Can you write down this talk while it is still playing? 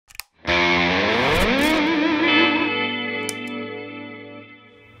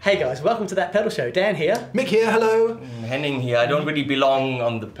Hey guys, welcome to That Pedal Show. Dan here. Mick here, hello. Henning here. I don't really belong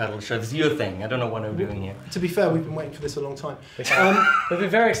on the pedal show. It's your thing. I don't know what I'm doing here. To be fair, we've been waiting for this a long time. We've been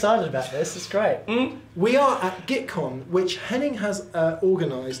very excited about this. It's great. We are at GuitCon, which Henning has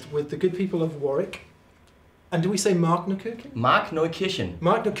organised with the good people of Warwick. And do we say Markneukirchen? Markneukirchen.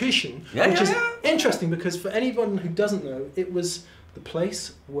 Markneukirchen, which is interesting because for anyone who doesn't know, it was the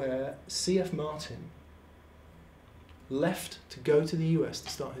place where C.F. Martin left to go to the US to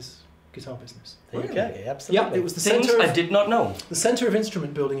start his guitar business. There you go, yeah, absolutely. Yeah, it was the Things centre I did not know. The centre of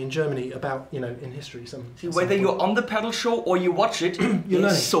instrument building in Germany about, you know, in history. See, whether you're on the pedal show or you watch it,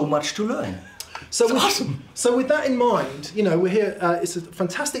 there's so much to learn. So it's awesome. So with that in mind, you know, we're here, it's a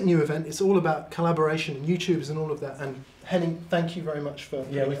fantastic new event. It's all about collaboration and YouTubers and all of that. And Henning, thank you very much for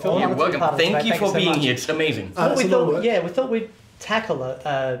You're welcome. Thank you for being here. It's amazing. We thought we'd tackle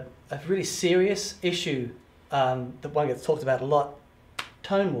a really serious issue that one gets talked about a lot,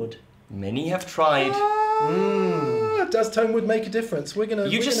 Tonewood. Many have tried. Does Tonewood make a difference?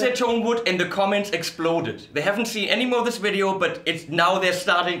 You just said Tonewood and the comments exploded. They haven't seen any more of this video, but it's now they're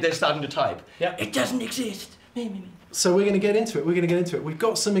starting to type. Yeah. It doesn't exist. So we're going to get into it. We've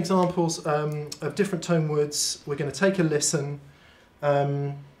got some examples of different Tonewoods. We're going to take a listen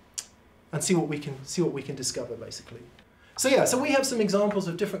and see what we can discover, basically. So yeah, so we have some examples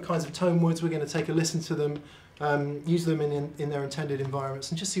of different kinds of Tonewoods. We're going to take a listen to them, use them in their intended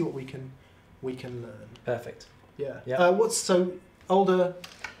environments, and just see what we can learn. Perfect. Yeah. Yeah. What's so older?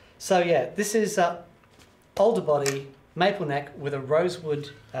 So yeah, this is older body, maple neck with a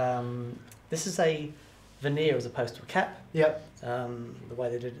rosewood. This is a veneer as opposed to a cap. Yep. The way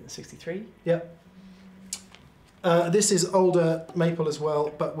they did it in '63. Yep. This is older maple as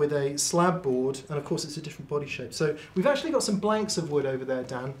well, but with a slab board, and of course it's a different body shape. So we've actually got some blanks of wood over there,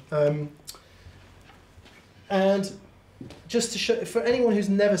 Dan. And just to show, for anyone who's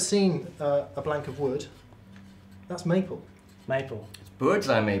never seen a blank of wood, that's maple. Maple. It's bird's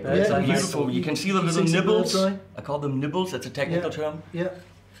eye maple. Bird's eye beautiful. maple. You can see the little nibbles. I call them nibbles. That's a technical term. Yeah.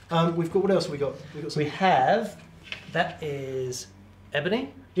 We've got, what else have we got? We have, that is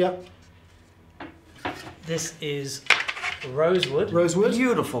ebony. Yeah. This is rosewood. Rosewood.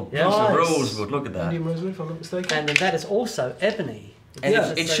 Beautiful. Yeah. Nice. Nice. Rosewood. Look at that. Indian rosewood, if I'm not mistaken. And then that is also ebony. And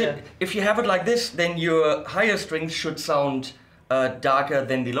Yeah. it should, if you have it like this, then your higher strings should sound darker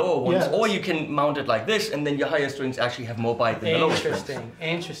than the lower ones. Yeah, or you can mount it like this, and then your higher strings actually have more bite than the lower strings.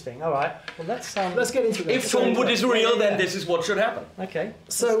 Interesting. All right. Well, let's get into it. If Tonewood is real, then this is what should happen. Okay.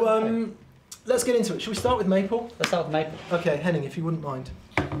 So let's get into it. Should we start with maple? Let's start with maple. Okay, Henning, if you wouldn't mind.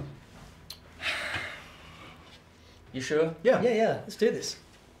 You sure? Yeah. Yeah. Let's do this.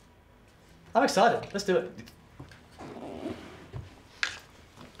 I'm excited. Let's do it.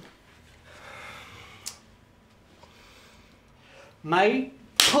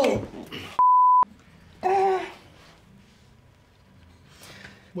 Maple.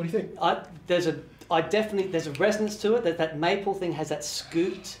 What do you think? There's a resonance to it. That maple thing has that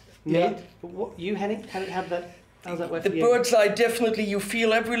scoot mid. What you, Henning? How does that work The for you? bird's eye, definitely. You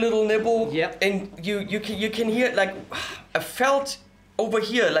feel every little nibble. Yep. And you can hear it like I felt over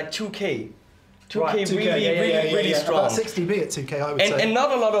here like 2K. 2K, Right, really strong. About 60B at 2K, I would say. And not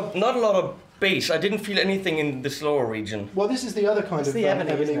a lot of bass. I didn't feel anything in this lower region. Well, this is the other kind of the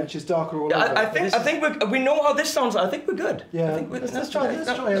ebony, which is darker all over. I think we know how this sounds. I think we're good. Yeah. Let's try this.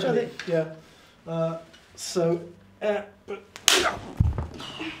 Let's try ebony. Yeah.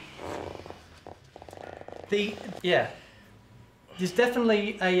 There's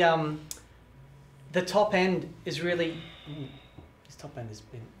definitely a the top end is really. This top end has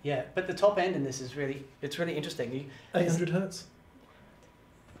been but the top end in this is really really interesting. 800 hertz.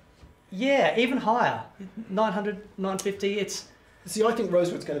 Yeah, even higher, 900, 950. It's. See, I think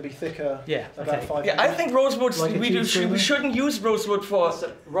rosewood's going to be thicker. Yeah. About Okay. 500. Yeah, I think rosewood. Like we shouldn't use rosewood for.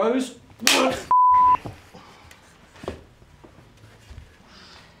 Rose.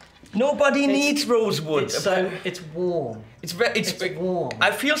 Nobody needs rosewood. It's warm. It's warm.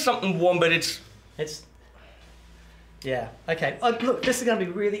 I feel something warm, but it's. Yeah. Okay. Look, this is going to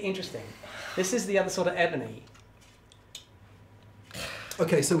be really interesting. This is the other sort of ebony.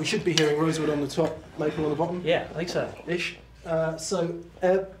 Okay, so we should be hearing rosewood on the top, maple on the bottom. Yeah, I think so. Ish.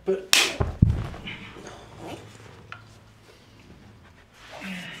 But.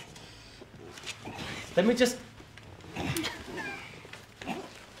 Let me just.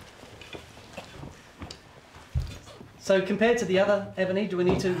 So compared to the other ebony, do we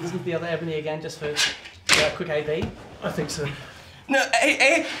need to listen to the other ebony again just for a quick A/B? I think so. No,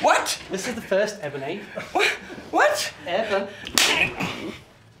 what? This is the first ebony. What? Ebony.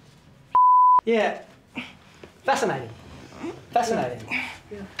 Yeah. Fascinating. Fascinating.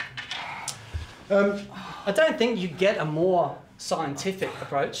 Yeah. I don't think you get a more scientific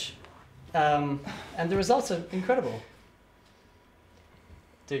approach, and the results are incredible.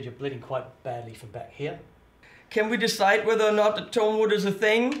 Dude, you're bleeding quite badly from back here. Can we decide whether or not the Tonewood is a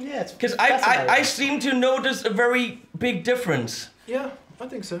thing? Yeah, it's because fascinating. I seem to notice a very big difference. Yeah, I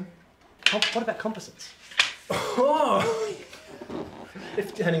think so. What about composites? Oh.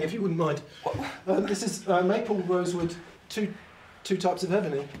 Henning, if you wouldn't mind. This is maple, rosewood, two types of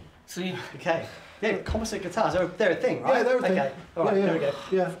ebony. So you, Okay. Yeah, composite guitars, they're a thing, right? Yeah, they're a thing. Okay, all right, Yeah, here we go.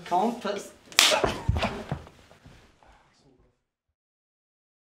 Yeah. Composite.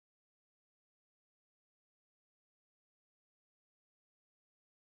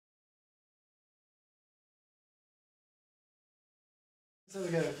 There we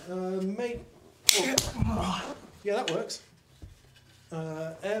go. Maple. Yeah, that works.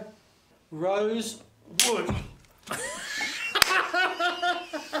 Rose wood.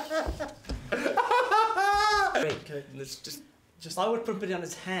 okay, let's just. I would put it on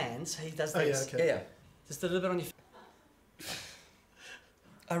his hands. He does this. Oh, yeah, okay. Yeah. Just a little bit on your.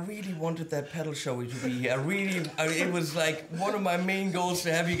 I really wanted that pedal show to be here. It was like one of my main goals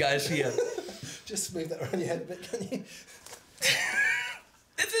to have you guys here. Just move that around your head a bit, can you?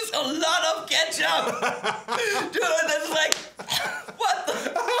 This is a lot of ketchup! Dude, that's like, what the?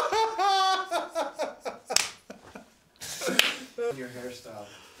 Your hairstyle.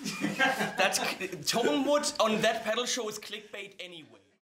 That's Tonewood on that pedal show is clickbait anyway.